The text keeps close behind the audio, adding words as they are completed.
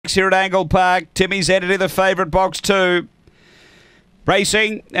6 here at Angle Park. Timmy's Entity, the favourite, box 2.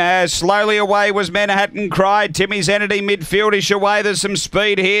 Racing slowly away was Manhattan Cry. Timmy's Entity midfieldish away. There's some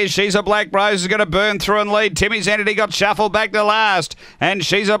speed here. She's a Black Rose is going to burn through and lead. Timmy's Entity got shuffled back to last. And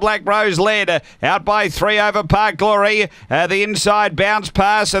She's a Black Rose led out by 3 over Park Glory. The inside bounce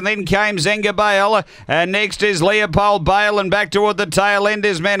pass and then came Zenga Bale. Next is Leopold Bale and back toward the tail end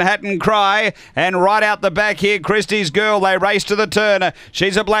is Manhattan Cry. And right out the back here, Christie's Girl. They race to the turn.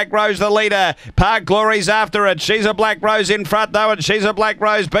 She's a Black Rose the leader. Park Glory's after it. She's a Black Rose in front though, and She's a Black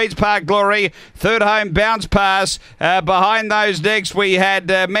Rose beats Park Glory. Third home bounce pass. Behind those next we had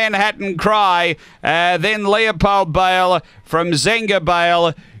Manhattan Cry. Then Leopold Bale from Zenga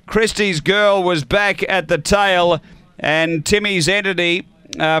Bale. Christie's Girl was back at the tail. And Timmy's Entity,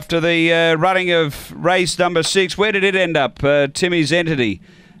 after the running of race number 6, where did it end up? Timmy's Entity,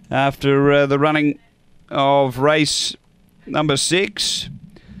 after the running of race number 6.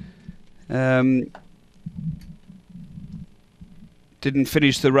 Didn't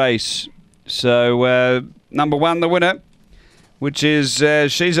finish the race. So number 1, the winner, which is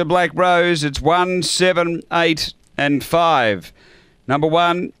She's a Black Rose. It's 1, 7, 8 and 5. Number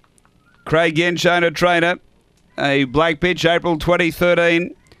 1, Craig Yench, owner trainer. A black bitch, April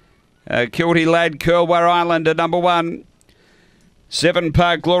 2013. Kilty Lad, Curlwar Islander, number 1. 7,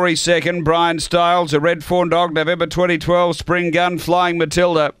 Park Glory, 2nd. Brian Stiles, a red fawn dog, November 2012. Spring Gun, Flying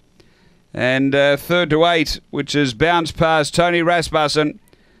Matilda. And 3rd to 8, which is Bounce Pass, Tony Rasmussen.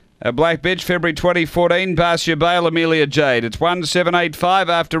 A black bitch, February 2014. Pasture Bale, Amelia Jade. It's 1785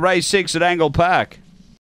 after race 6 at Angle Park.